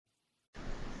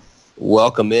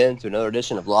Welcome in to another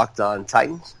edition of Locked On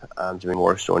Titans. I'm Jimmy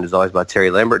Morris, joined as always by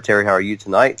Terry Lambert. Terry, how are you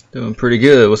tonight? Doing pretty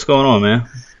good. What's going on, man?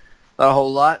 Not a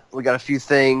whole lot. We got a few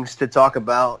things to talk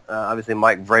about. Obviously,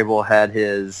 Mike Vrabel had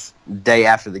his day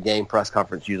after the game press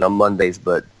conference usually on Mondays,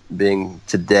 but being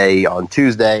today on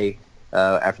Tuesday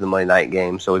after the Monday night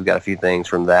game. So we've got a few things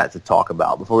from that to talk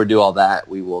about. Before we do all that,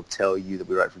 we will tell you that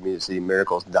we write for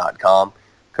MusicCityMiracles.com,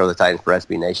 cover the Titans for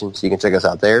SB Nation, so you can check us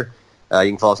out there.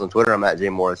 You can follow us on Twitter. I'm at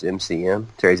JMorrisMCM.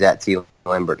 Terry's at T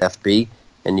Lambert FB.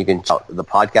 And you can check the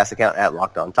podcast account at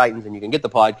Locked On Titans. And you can get the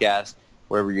podcast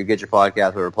wherever you get your podcast,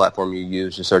 whatever platform you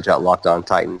use. Just search out Locked On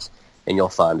Titans, and you'll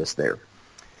find us there.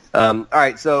 All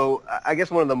right, so I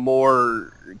guess one of the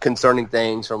more concerning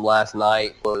things from last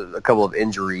night was a couple of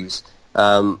injuries.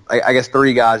 I guess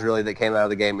three guys really that came out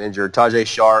of the game injured. Tajae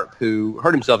Sharpe, who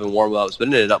hurt himself in warm-ups, but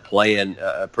ended up playing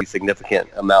a pretty significant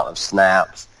amount of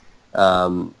snaps.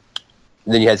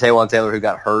 Then you had Taywan Taylor, who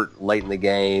got hurt late in the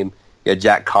game. You had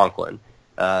Jack Conklin,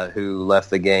 who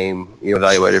left the game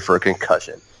evaluated for a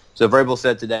concussion. So Vrabel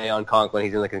said today on Conklin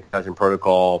he's in the concussion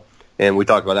protocol, and we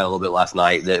talked about that a little bit last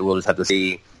night, that we'll just have to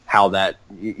see how that,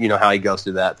 how he goes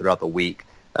through that throughout the week.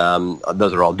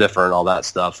 Those are all different, all that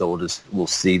stuff, so we'll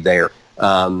see there.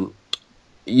 On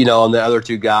the other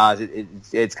two guys,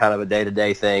 it's kind of a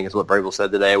day-to-day thing, is what Vrabel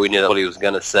said today. We knew what he was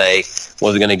going to say.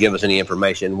 Wasn't going to give us any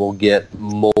information. We'll get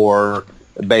more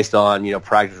based on,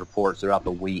 practice reports throughout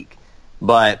the week.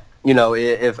 But,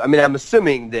 I'm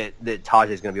assuming that Tajae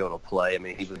is going to be able to play. I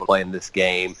mean, he was playing this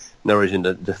game. No reason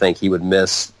to think he would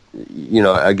miss,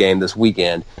 a game this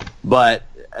weekend. But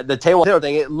the Taylor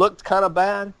thing, it looked kind of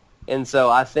bad. And so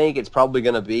I think it's probably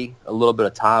going to be a little bit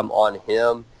of time on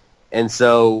him. And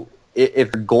so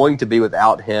if they're going to be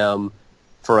without him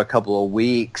for a couple of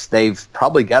weeks, they've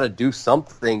probably got to do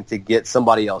something to get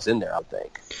somebody else in there, I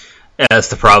think. Yeah, that's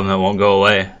the problem that won't go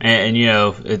away. And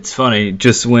it's funny,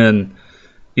 just when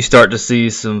you start to see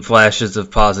some flashes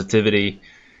of positivity,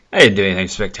 they didn't do anything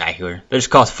spectacular. They just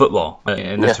cost football.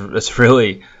 And that's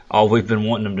really all we've been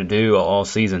wanting them to do all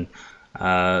season.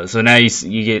 So now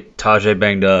you get Tajae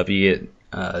banged up, you get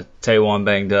Taywan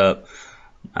banged up.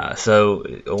 So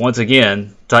once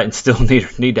again, Titans still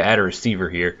need to add a receiver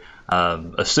here,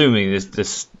 assuming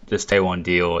this Taywan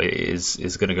deal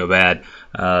is going to go bad.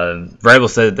 Vrabel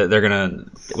said that they're going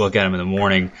to look at him in the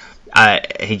morning.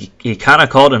 He kind of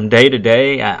called him day to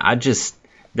day.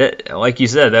 Like you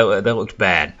said, that looked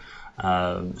bad.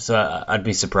 So I'd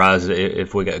be surprised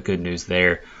if we got good news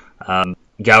there.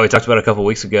 Guy we talked about a couple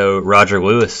weeks ago, Roger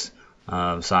Lewis,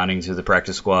 signing to the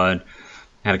practice squad,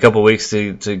 had a couple weeks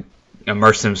to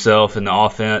immerse himself in the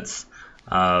offense.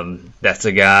 That's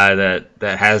a guy that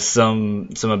has some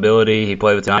ability. He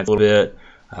played with the Giants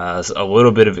a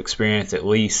little bit of experience at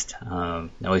least a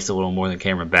little more than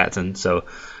Cameron Batson. So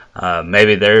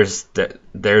maybe there's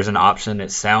an option.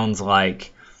 It sounds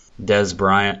like Dez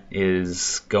Bryant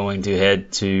is going to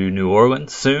head to New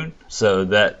Orleans soon, so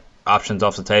that option's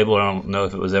off the table. I don't know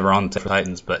if it was ever on the table for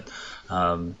Titans, but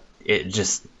it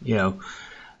just,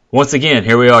 once again,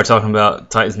 here we are talking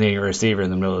about Titans needing a receiver in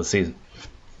the middle of the season.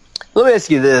 Let me ask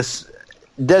you this.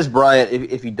 Dez Bryant,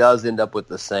 if he does end up with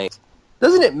the Saints,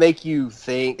 doesn't it make you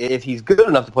think, if he's good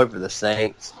enough to play for the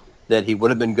Saints, that he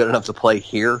would have been good enough to play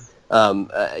here? I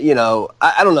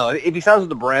don't know. If he signs with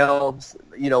the Browns,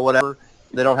 whatever,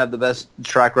 they don't have the best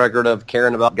track record of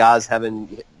caring about guys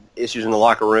having issues in the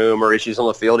locker room or issues on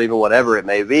the field, even whatever it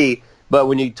may be. But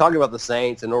when you talk about the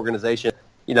Saints, an organization,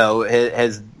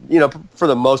 has, for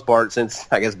the most part, since,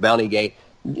 I guess, Bountygate,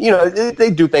 they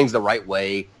do things the right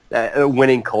way. A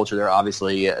winning culture. They're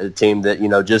obviously a team that,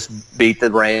 just beat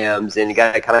the Rams and you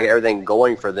got to kind of get everything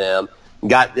going for them.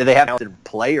 They have talented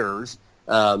players,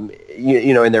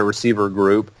 in their receiver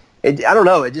group. I don't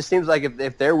know. It just seems like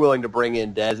if they're willing to bring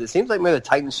in Dez, it seems like maybe the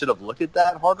Titans should have looked at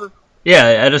that harder. Yeah,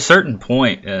 at a certain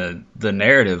point, the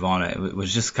narrative on it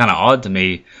was just kind of odd to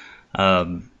me.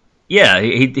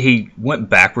 He went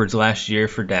backwards last year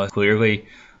for Dallas, clearly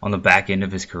on the back end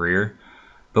of his career.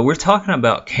 But we're talking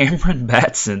about Cameron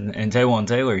Batson and Taywan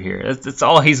Taylor here. That's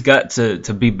all he's got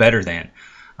to be better than.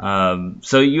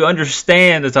 So you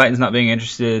understand the Titans not being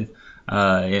interested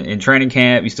in training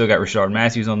camp. You still got Rashard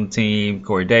Matthews on the team.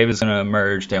 Corey Davis is going to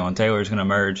emerge. Taywan Taylor is going to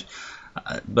emerge.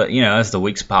 But, as the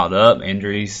weeks piled up,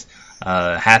 injuries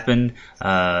happened.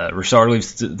 Rashard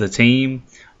leaves the team.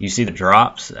 You see the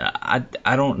drops. I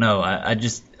don't know.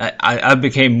 I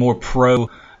became more pro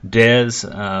Dez,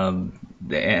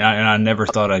 and I never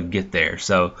thought I'd get there.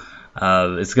 So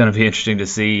it's going to be interesting to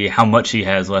see how much he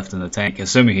has left in the tank,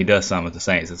 assuming he does sign with the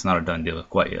Saints. It's not a done deal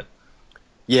quite yet.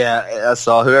 Yeah, I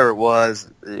saw whoever it was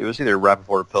either Rappaport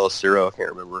or Pelissero, I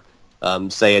can't remember,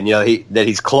 saying that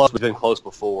he's close, but he's been close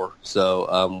before.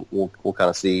 So we'll kind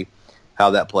of see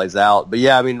how that plays out. But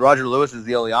yeah, I mean, Roger Lewis is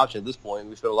the only option at this point.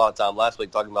 We spent a lot of time last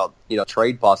week talking about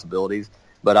trade possibilities,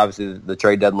 but obviously the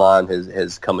trade deadline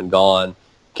has come and gone.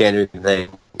 Can't do anything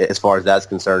as far as that's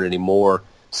concerned anymore.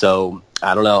 So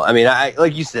I don't know. I mean,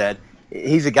 like you said,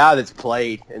 he's a guy that's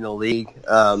played in the league.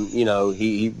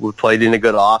 He played in a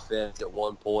good offense at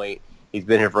one point. He's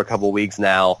been here for a couple of weeks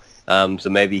now, so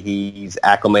maybe he's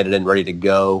acclimated and ready to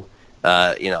go.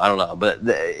 I don't know. But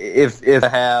if I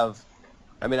have,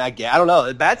 I mean, I don't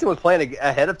know. Batson was playing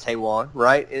ahead of Taiwan,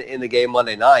 right, in the game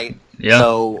Monday night. Yeah.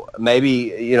 So maybe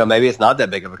it's not that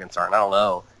big of a concern. I don't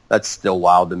know. That's still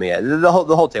wild to me. The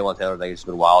whole Taiwan Taylor thing has just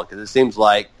been wild because it seems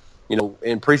like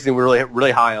in preseason we were really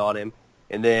really high on him.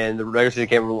 And then the regular season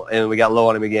came, and we got low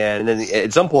on him again. And then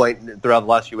at some point throughout the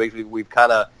last few weeks, we've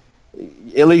kind of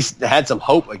at least had some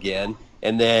hope again.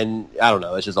 And then I don't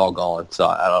know, it's just all gone. So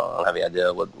I don't have any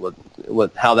idea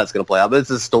how that's going to play out. But it's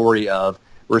a story of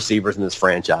receivers in this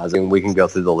franchise, and we can go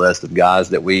through the list of guys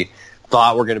that we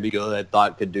thought were going to be good,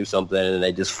 thought could do something, and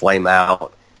they just flame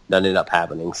out. Doesn't end up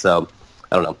happening. So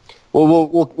I don't know.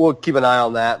 We'll keep an eye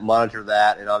on that, monitor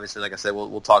that, and obviously, like I said,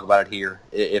 we'll talk about it here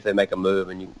if they make a move.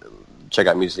 And you check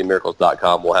out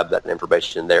musicandmiracles.com. We'll have that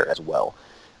information there as well.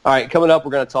 All right, coming up,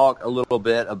 we're going to talk a little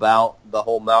bit about the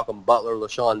whole Malcolm Butler,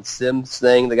 LaShawn Sims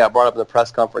thing that got brought up in the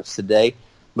press conference today.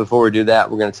 Before we do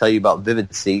that, we're going to tell you about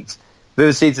Vivid Seats.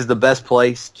 Vivid Seats is the best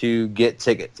place to get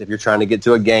tickets if you're trying to get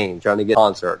to a game, trying to get a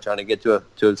concert, trying to get to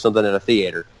something in a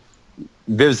theater.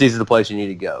 Vivid Seats is the place you need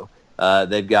to go.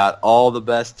 They've got all the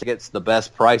best tickets, the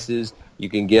best prices. You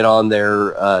can get on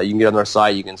their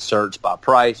site. You can search by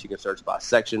price. You can search by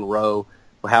section, row,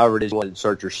 however it is you want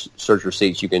to search your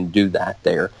seats. You can do that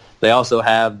there. They also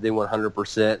have the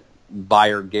 100%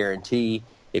 buyer guarantee.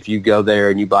 If you go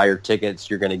there and you buy your tickets,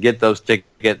 you're going to get those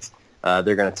tickets.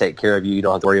 They're going to take care of you. You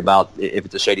don't have to worry about if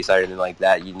it's a shady site or anything like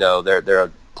that. They're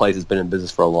a place that's been in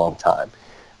business for a long time.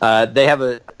 They have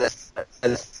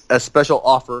a special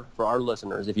offer for our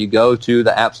listeners. If you go to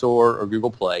the App Store or Google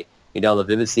Play, you download the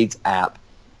Vivid Seats app,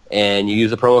 and you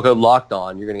use the promo code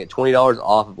LOCKEDON, you're going to get $20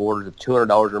 off of orders of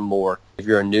 $200 or more if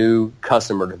you're a new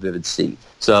customer to Vivid Seats.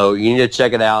 So you need to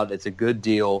check it out. It's a good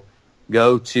deal.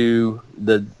 Go to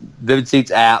the Vivid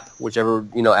Seats app, whichever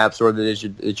app store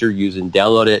that you're using.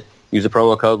 Download it. Use the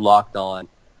promo code LOCKEDON.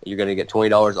 You're going to get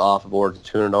 $20 off of orders of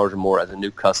 $200 or more as a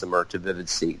new customer to Vivid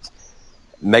Seats.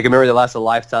 Make a memory that lasts a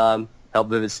lifetime. Help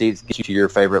Vivid Seats get you to your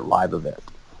favorite live event.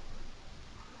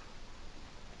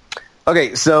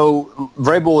 Okay, so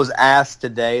Vrabel was asked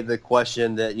today the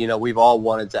question that we've all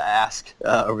wanted to ask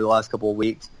over the last couple of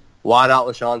weeks: why not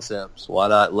LaShawn Sims? Why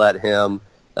not let him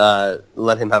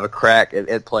have a crack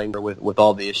at playing with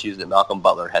all the issues that Malcolm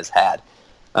Butler has had?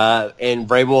 And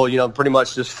Vrabel, pretty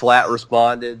much just flat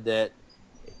responded that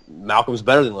Malcolm's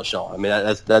better than LaShawn. I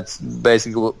mean, that's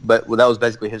basically, but that was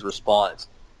basically his response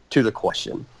to the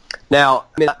question. Now,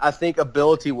 I mean, I think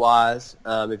ability-wise,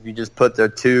 if you just put the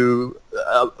two,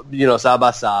 side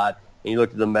by side, and you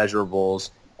look at the measurables,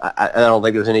 I don't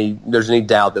think there's any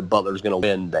doubt that Butler's going to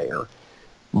win there.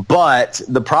 But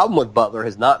the problem with Butler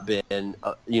has not been,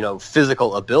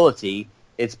 physical ability.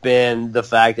 It's been the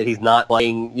fact that he's not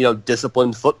playing,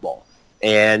 disciplined football.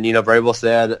 And, Vrabel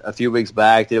said a few weeks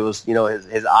back that it was,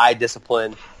 his eye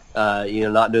discipline,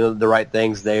 not doing the right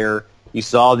things there. You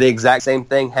saw the exact same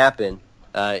thing happen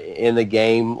in the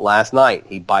game last night.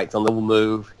 He bites on the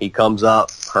move. He comes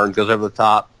up. Hearns goes over the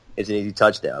top. It's an easy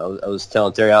touchdown. I was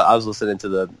telling Terry, I was listening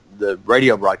to the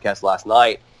radio broadcast last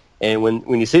night, and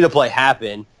when you see the play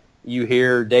happen, you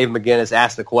hear Dave McGinnis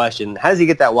ask the question, how does he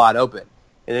get that wide open?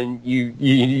 And then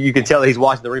you can tell that he's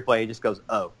watching the replay, and he just goes,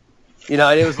 oh. And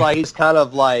it was like he's kind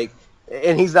of like,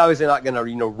 and he's obviously not going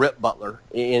to rip Butler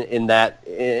in that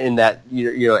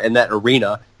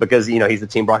arena because he's the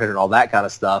team broadcaster and all that kind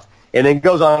of stuff, and then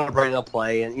goes on to bring up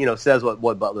play and says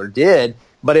what Butler did,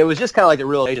 but it was just kind of like the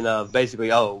realization of basically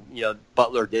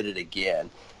Butler did it again,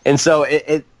 and so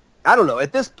it I don't know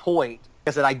at this point.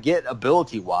 Like I said, I get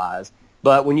ability wise,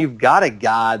 but when you've got a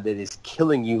guy that is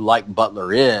killing you like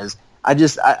Butler is, I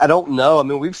don't know. I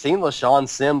mean, we've seen LaShawn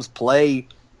Sims play.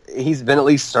 He's been at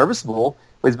least serviceable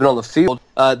when he's been on the field.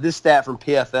 This stat from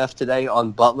PFF today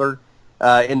on Butler.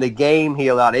 In the game, he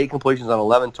allowed 8 completions on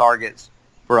 11 targets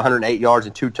for 108 yards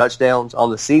and 2 touchdowns. On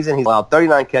the season, he allowed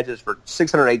 39 catches for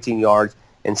 618 yards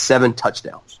and 7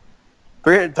 touchdowns.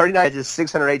 39 catches,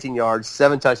 618 yards,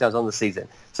 7 touchdowns on the season.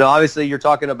 So obviously you're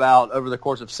talking about over the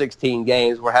course of 16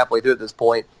 games, we're halfway through at this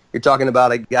point, you're talking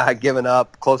about a guy giving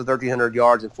up close to 1,300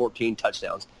 yards and 14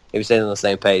 touchdowns if you're staying on the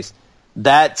same pace.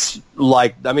 That's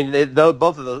like, I mean,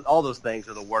 all those things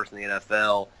are the worst in the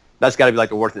NFL. that's got to be like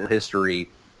the worst in history.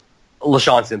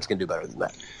 LaShawn Sims can do better than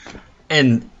that.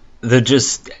 And the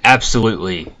just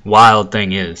absolutely wild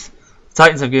thing is, the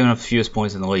Titans have given up the fewest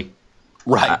points in the league.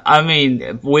 Right. I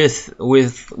mean, with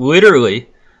literally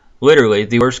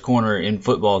the worst corner in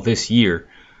football this year,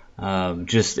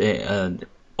 just an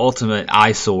ultimate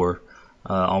eyesore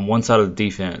on one side of the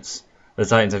defense. The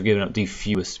Titans have given up the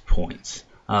fewest points.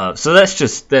 So that's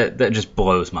just that just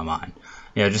blows my mind.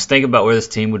 Just think about where this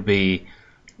team would be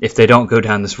if they don't go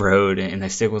down this road and they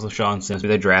stick with LaShawn Sims.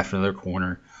 They draft another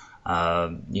corner.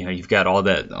 You've got all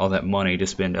that money to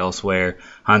spend elsewhere.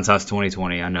 Hindsight's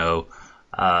 20/20, I know.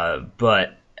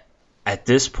 But at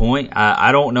this point,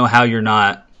 I don't know how you're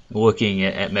not looking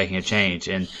at making a change.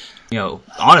 And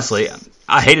honestly,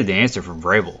 I hated the answer from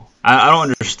Vrabel. I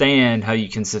don't understand how you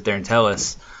can sit there and tell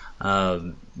us,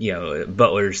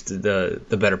 Butler's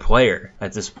the better player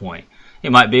at this point.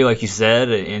 It might be, like you said,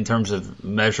 in terms of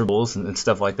measurables and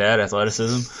stuff like that,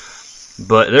 athleticism.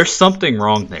 But there's something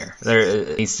wrong there.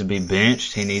 It needs to be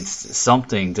benched. He needs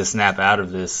something to snap out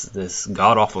of this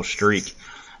god-awful streak.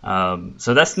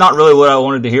 So that's not really what I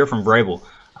wanted to hear from Vrabel.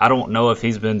 I don't know if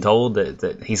he's been told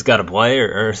that he's got to play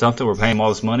or something. We're paying him all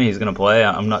this money. He's going to play.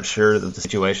 I'm not sure of the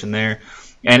situation there.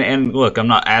 And look, I'm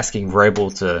not asking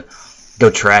Vrabel to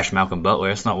go trash Malcolm Butler.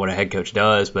 That's not what a head coach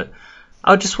does. But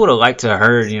I just would have liked to have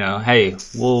heard, hey,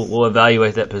 we'll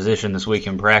evaluate that position this week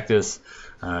in practice,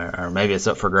 or maybe it's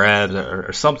up for grabs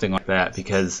or something like that.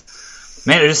 Because,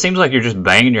 man, it just seems like you're just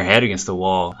banging your head against the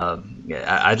wall.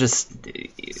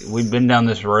 We've been down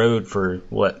this road for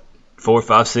 4,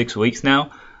 5, 6 weeks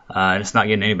now, and it's not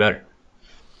getting any better.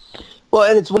 Well,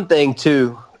 and it's one thing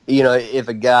too, if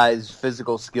a guy's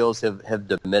physical skills have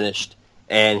diminished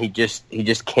and he just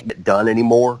can't get done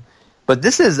anymore. But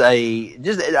this is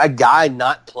just a guy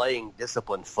not playing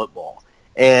disciplined football.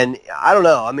 And I don't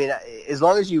know. I mean, as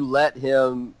long as you let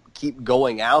him keep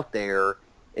going out there,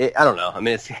 I don't know. I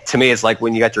mean, to me, it's like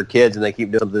when you got your kids and they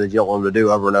keep doing something that you don't want them to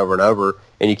do over and over and over,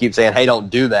 and you keep saying, hey, don't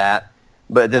do that,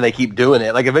 but then they keep doing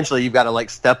it. Like, eventually you've got to,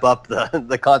 step up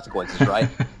the consequences, right?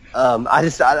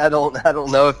 I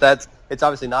don't know if it's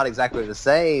obviously not exactly the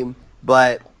same,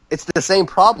 but it's the same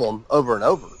problem over and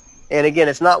over. And again,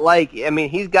 it's not like,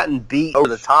 he's gotten beat over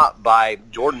the top by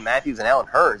Jordan Matthews and Allen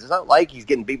Hurns. It's not like he's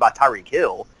getting beat by Tyreek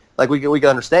Hill. Like, we can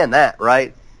understand that,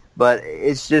 right? But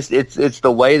it's just, it's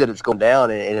the way that it's going down,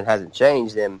 and it hasn't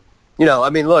changed. And,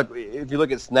 look, if you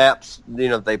look at snaps,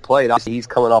 they played, obviously he's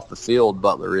coming off the field,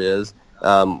 Butler is,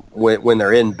 when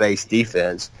they're in base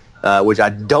defense, which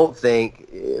I don't think,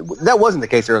 that wasn't the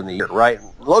case earlier in the year, right?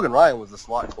 Logan Ryan was the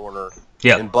slot corner,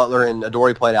 and Butler and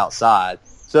Adoree played outside.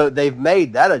 So they've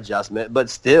made that adjustment, but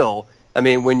still,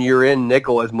 when you're in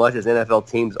nickel as much as NFL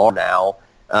teams are now,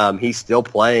 he's still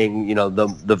playing,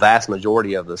 the vast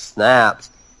majority of the snaps.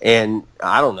 And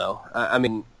I don't know.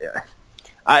 And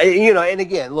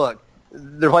again, look,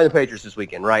 they're playing the Patriots this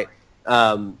weekend, right?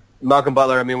 Malcolm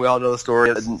Butler, we all know the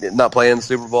story, not playing in the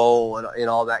Super Bowl and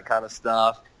all that kind of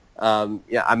stuff.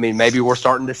 Maybe we're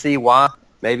starting to see why.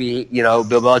 Maybe, Bill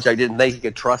Belichick didn't think he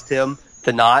could trust him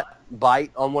to not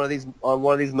bite on one of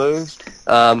these moves.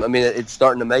 It's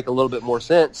starting to make a little bit more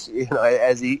sense,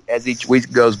 as each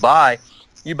week goes by.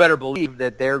 You better believe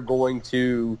that they're going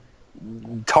to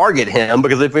target him,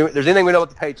 because if there's anything we know about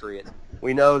the Patriots,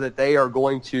 we know that they are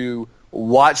going to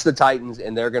watch the Titans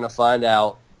and they're going to find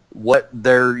out what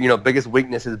their biggest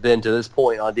weakness has been to this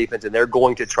point on defense, and they're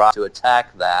going to try to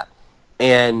attack that.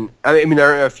 And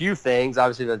there are a few things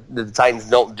obviously that the Titans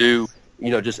don't do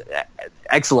just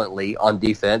excellently on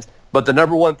defense. But the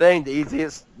number one thing, the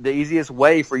easiest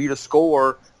way for you to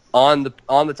score on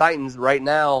the Titans right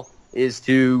now is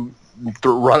to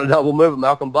run a double move with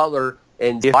Malcolm Butler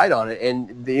and fight on it.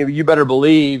 And you better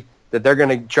believe that they're going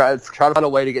to try to find a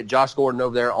way to get Josh Gordon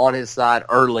over there on his side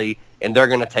early, and they're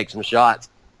going to take some shots.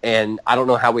 And I don't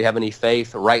know how we have any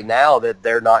faith right now that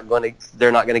they're not going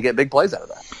to get big plays out of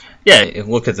that. Yeah,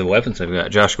 look at the weapons. They've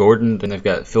got Josh Gordon, then they've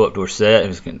got Philip Dorsett,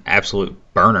 who's an absolute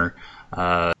burner.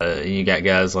 You got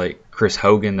guys like Chris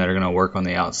Hogan that are going to work on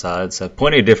the outside, so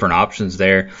plenty of different options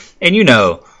there. And you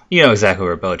know exactly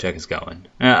where Belichick is going.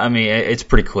 It's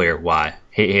pretty clear why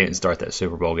he didn't start that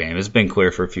Super Bowl game. It's been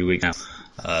clear for a few weeks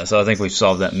now. So I think we've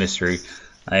solved that mystery.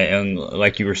 And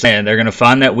like you were saying, they're going to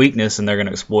find that weakness and they're going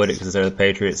to exploit it because they're the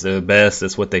Patriots. They're the best.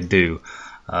 That's what they do.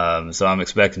 So I'm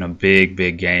expecting a big,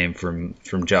 big game from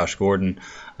Josh Gordon.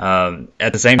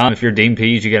 At the same time, if you're Dean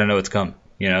Pease, you got to know it's coming.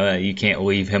 You can't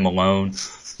leave him alone.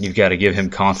 You've got to give him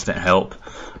constant help.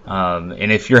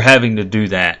 And if you're having to do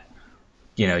that,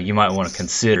 you might want to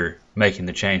consider making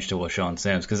the change to LaShawn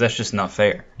Sims, because that's just not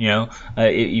fair.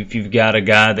 If you've got a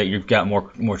guy that you've got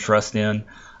more trust in,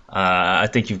 I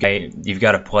think you've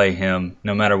got to play him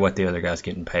no matter what the other guy's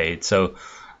getting paid. So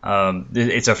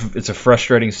it's a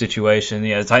frustrating situation.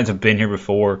 Yeah, the Titans have been here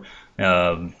before.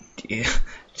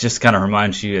 Just kind of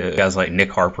reminds you of guys like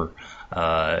Nick Harper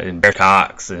and Bear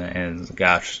Cox, and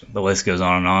gosh, the list goes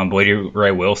on and on. Bleedy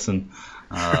Ray Wilson.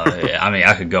 I mean,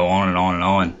 I could go on and on and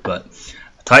on, but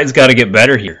Titans got to get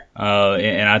better here,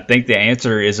 and I think the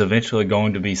answer is eventually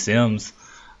going to be Sims.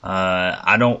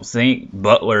 I don't think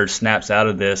Butler snaps out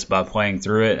of this by playing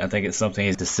through it. I think it's something he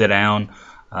has to sit down,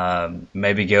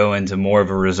 maybe go into more of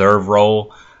a reserve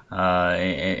role,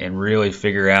 and really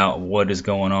figure out what is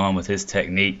going on with his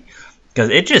technique. Because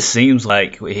it just seems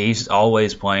like he's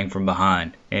always playing from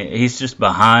behind. He's just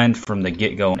behind from the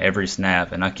get-go on every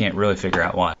snap, and I can't really figure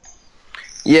out why.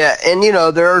 Yeah, and,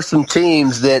 there are some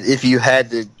teams that if you had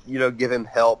to, give him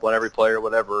help on every play or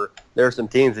whatever, there are some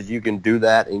teams that you can do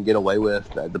that and get away with.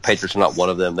 The Patriots are not one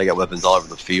of them. They got weapons all over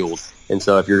the field. And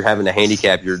so if you're having to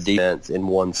handicap your defense in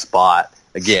one spot,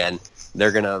 again,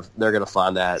 they're gonna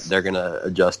find that. They're going to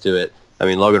adjust to it. I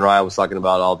mean, Logan Ryan was talking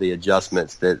about all the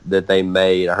adjustments that they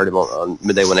made. I heard him on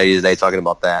Midday 180 today talking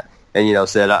about that. And,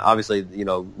 said, obviously,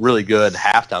 really good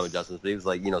halftime adjustments. But he was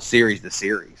like, series to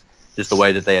series. Just the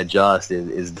way that they adjust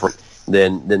is different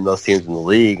than most teams in the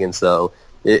league. And so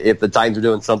if the Titans are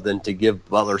doing something to give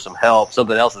Butler some help,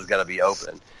 something else is going to be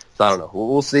open. So I don't know.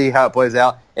 We'll see how it plays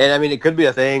out. And, I mean, it could be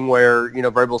a thing where,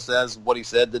 Vrabel says what he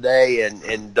said today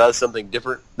and does something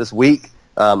different this week.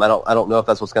 I don't know if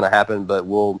that's what's going to happen, but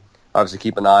we'll obviously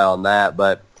keep an eye on that.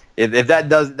 But if that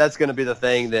does, that's going to be the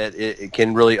thing that it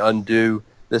can really undo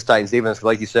this Titans defense.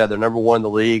 Like you said, they're number one in the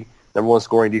league, number one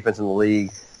scoring defense in the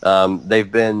league.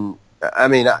 They've been, I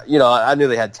mean, I knew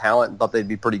they had talent and thought they'd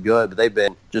be pretty good, but they've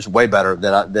been just way better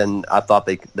than I thought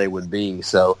they would be.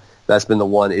 So that's been the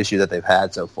one issue that they've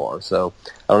had so far. So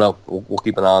I don't know. We'll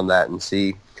keep an eye on that and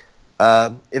see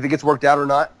if it gets worked out or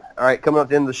not. All right, coming up at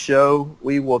the end of the show,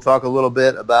 we will talk a little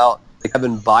bit about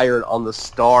Kevin Byard on the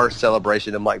Star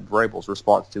celebration and Mike Vrabel's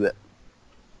response to it.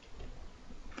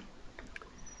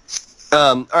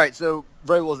 All right, so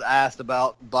Vrabel was asked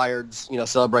about Byard's,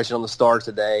 celebration on the Star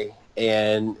today,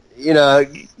 and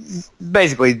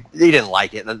basically he didn't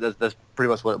like it. That's pretty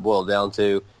much what it boiled down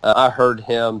to. I heard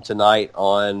him tonight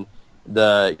on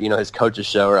the his coach's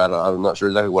show, or I'm not sure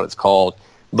exactly what it's called,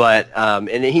 but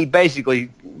and he basically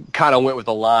kind of went with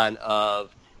the line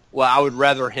of, well, I would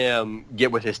rather him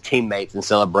get with his teammates and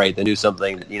celebrate than do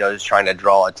something just trying to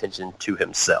draw attention to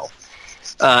himself.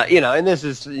 And this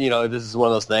is one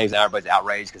of those things that everybody's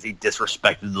outraged because he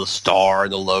disrespected the Star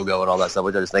and the logo and all that stuff,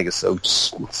 which I just think is so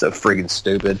freaking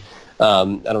stupid. I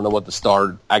don't know what the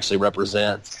Star actually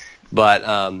represents, but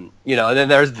and then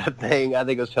there's the thing. I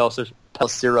think it was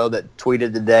Pelcero that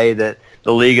tweeted today that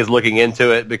the league is looking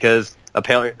into it because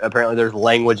apparently there's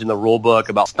language in the rule book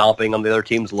about stomping on the other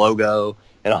team's logo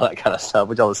and all that kind of stuff,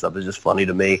 which all this stuff is just funny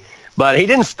to me. But he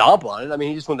didn't stomp on it. I mean,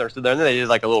 he just went there, stood there, and then they did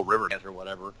like a little river dance or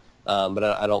whatever. But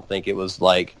I don't think it was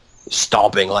like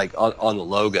stomping like on the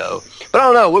logo. But I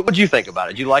don't know. What would you think about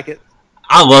it? Did you like it?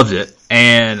 I loved it,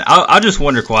 and I just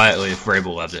wonder quietly if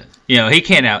Vrabel loved it. He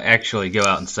can't actually go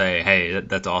out and say, "Hey,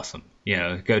 that's awesome."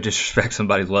 Go disrespect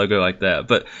somebody's logo like that.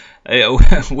 But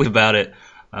about it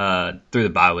through the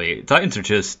bye week, Titans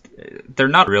are they're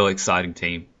not a real exciting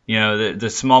team. The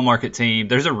small market team.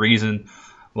 There's a reason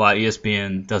why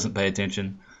ESPN doesn't pay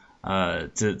attention to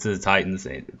the Titans.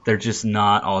 They're just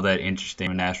not all that interesting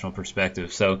from a national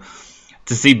perspective. So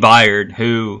to see Byard,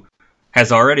 who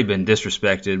has already been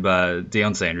disrespected by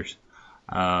Deion Sanders,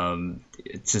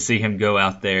 to see him go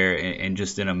out there and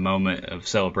just in a moment of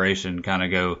celebration kind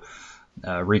of go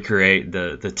recreate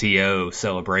the TO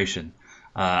celebration,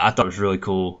 I thought it was really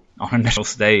cool on a national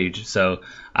stage. So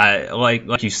I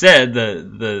like you said,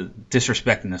 the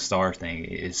disrespecting the Star thing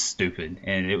is stupid,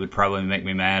 and it would probably make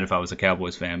me mad if I was a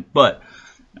Cowboys fan. But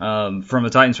from a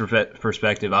Titans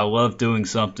perspective, I love doing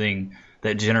something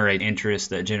that generates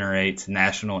interest, that generates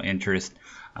national interest.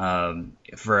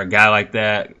 For a guy like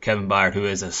that, Kevin Byard, who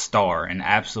is a star, an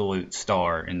absolute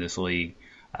star in this league,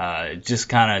 just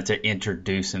kind of to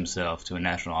introduce himself to a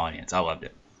national audience. I loved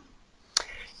it.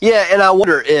 Yeah, and I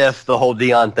wonder if the whole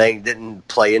Deion thing didn't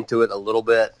play into it a little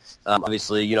bit.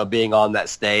 Obviously, being on that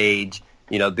stage,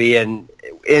 being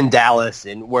in Dallas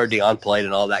and where Deion played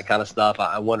and all that kind of stuff,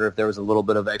 I wonder if there was a little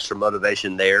bit of extra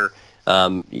motivation there,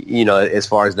 as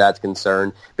far as that's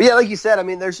concerned. But yeah, like you said, I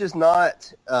mean, there's just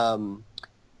not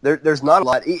there's not a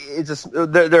lot.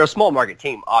 They're a small market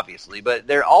team, obviously, but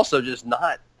they're also just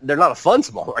not. They're not a fun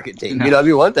small market team. No. It'd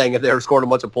be one thing if they were scoring a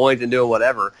bunch of points and doing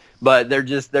whatever, but they're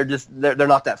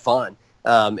not that fun.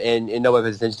 and nobody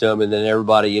pays attention to him, and then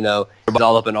everybody, everybody's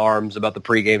all up in arms about the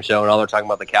pregame show, and all they're talking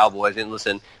about the Cowboys. And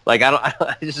listen, like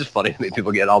it's just funny to me.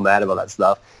 People get all mad about that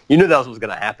stuff. You knew that was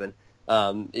going to happen.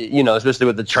 Especially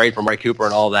with the trade from Ray Cooper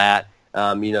and all that.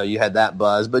 You had that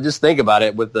buzz, but just think about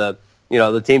it with the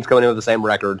teams coming in with the same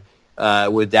record,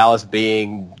 with Dallas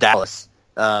being Dallas.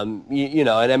 And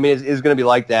I mean, it's going to be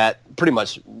like that pretty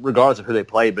much regardless of who they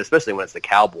play, but especially when it's the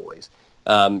Cowboys.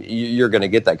 You're going to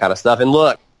get that kind of stuff. And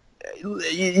look,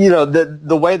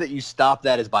 the way that you stop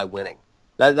that is by winning.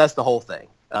 That's the whole thing.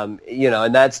 And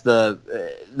that's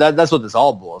that's what this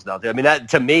all boils down to. I mean,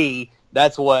 to me,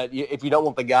 that's what, if you don't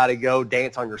want the guy to go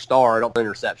dance on your star, don't put an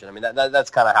interception. I mean, that's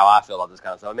kind of how I feel about this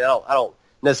kind of stuff. I mean, I don't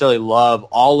necessarily love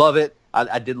all of it.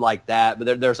 I did like that,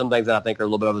 but there are some things that I think are a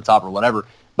little bit over the top or whatever.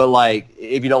 But, like,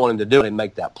 if you don't want him to do it,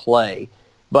 make that play.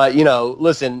 But,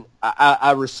 listen,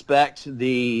 I respect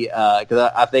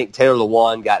because I think Taylor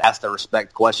Lewan got asked a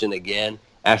respect question again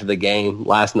after the game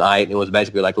last night, and it was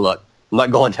basically like, look, I'm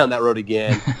not going down that road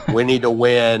again. We need to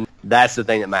win. That's the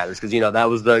thing that matters, because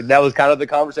that was kind of the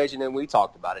conversation, and we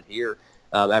talked about it here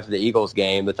after the Eagles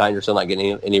game. The Titans are still not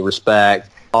getting any respect,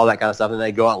 all that kind of stuff, and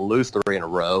they go out and lose 3 in a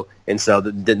row, and so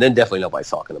then definitely nobody's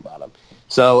talking about them.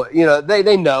 So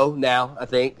they know now. I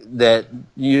think that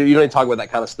you don't need to talk about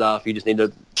that kind of stuff. You just need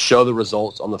to show the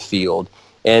results on the field,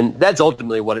 and that's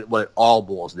ultimately what it all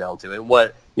boils down to. And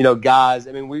what guys,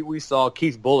 I mean, we saw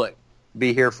Keith Bulluck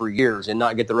be here for years and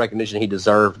not get the recognition he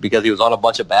deserved because he was on a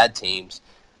bunch of bad teams.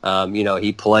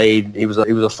 He played. He was a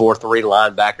 4-3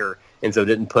 linebacker, and so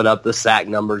didn't put up the sack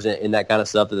numbers and that kind of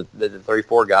stuff that the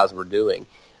 3-4 guys were doing.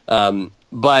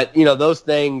 But those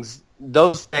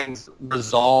things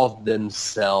resolve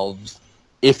themselves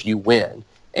if you win,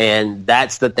 and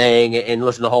that's the thing. And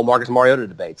listen to the whole Marcus Mariota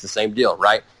debate. It's the same deal,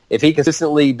 right? If he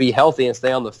consistently be healthy and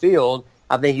stay on the field,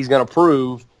 I think he's going to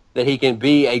prove that he can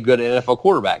be a good NFL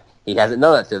quarterback. He hasn't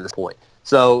done that to this point.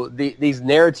 So these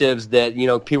narratives that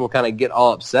people kind of get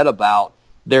all upset about,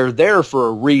 they're there for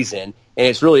a reason, and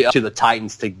it's really up to the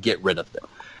Titans to get rid of them.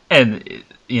 And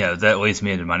that leads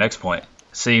me into my next point.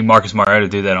 Seeing Marcus Mariota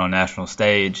do that on a national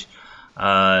stage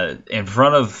in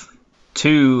front of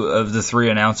 2 of the 3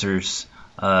 announcers,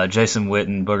 Jason Witt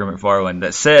and Booger McFarland,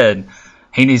 that said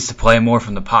he needs to play more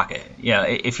from the pocket.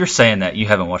 If you're saying that, you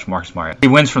haven't watched Marcus Mariota. He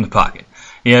wins from the pocket.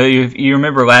 You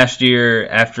remember last year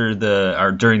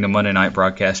during the Monday night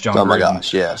broadcast, John. Oh my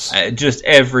gosh, yes! Just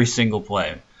every single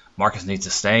play, Marcus needs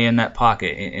to stay in that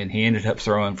pocket, and he ended up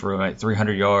throwing for like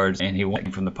 300 yards, and he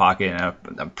went from the pocket. And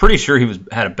I'm pretty sure he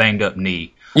had a banged up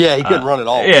knee. Yeah, he couldn't run at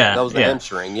all. Yeah, that was the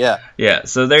hamstring. Yeah. Yeah.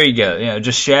 So there you go.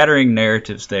 Just shattering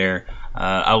narratives there.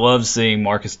 I love seeing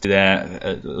Marcus do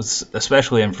that,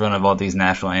 especially in front of all these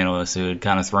national analysts who had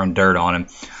kind of thrown dirt on him,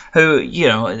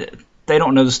 who they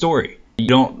don't know the story. You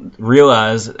don't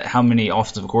realize how many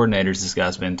offensive coordinators this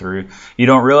guy's been through. You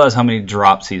don't realize how many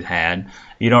drops he's had.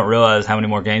 You don't realize how many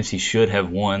more games he should have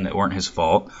won that weren't his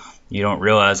fault. You don't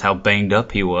realize how banged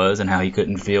up he was and how he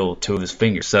couldn't feel 2 of his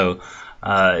fingers. So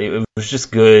it was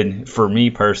just good for me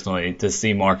personally to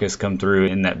see Marcus come through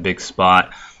in that big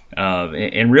spot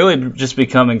and really just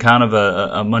becoming kind of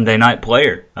a Monday night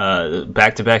player.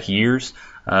 Back-to-back years.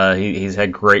 He's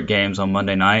had great games on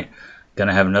Monday night. Going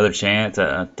to have another chance,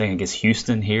 I think, against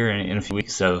Houston here in a few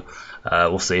weeks. So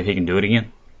we'll see if he can do it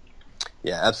again.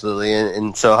 Yeah, absolutely.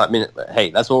 And so, I mean, hey,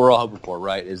 that's what we're all hoping for,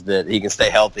 right, is that he can stay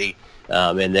healthy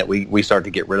and that we start to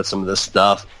get rid of some of this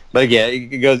stuff. But, again,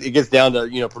 it gets down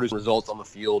to, producing results on the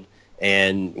field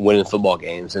and winning football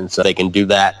games. And so if they can do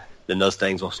that, then those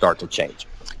things will start to change.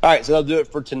 All right, so that'll do it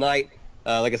for tonight.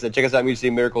 Like I said, check us out at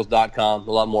MusicCityMiracles.com.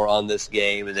 A lot more on this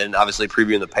game, and then obviously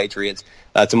previewing the Patriots.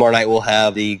 Tomorrow night we'll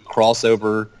have the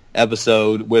crossover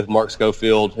episode with Mark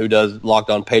Schofield, who does Locked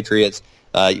On Patriots.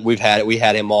 We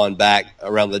had him on back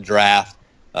around the draft.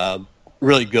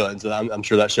 Really good. So I'm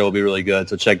sure that show will be really good.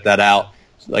 So check that out.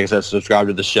 Like I said, subscribe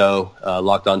to the show,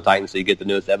 Locked On Titans, so you get the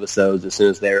newest episodes as soon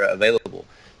as they're available.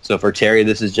 So for Terry,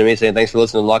 this is Jimmy saying thanks for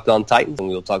listening to Locked On Titans, and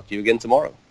we'll talk to you again tomorrow.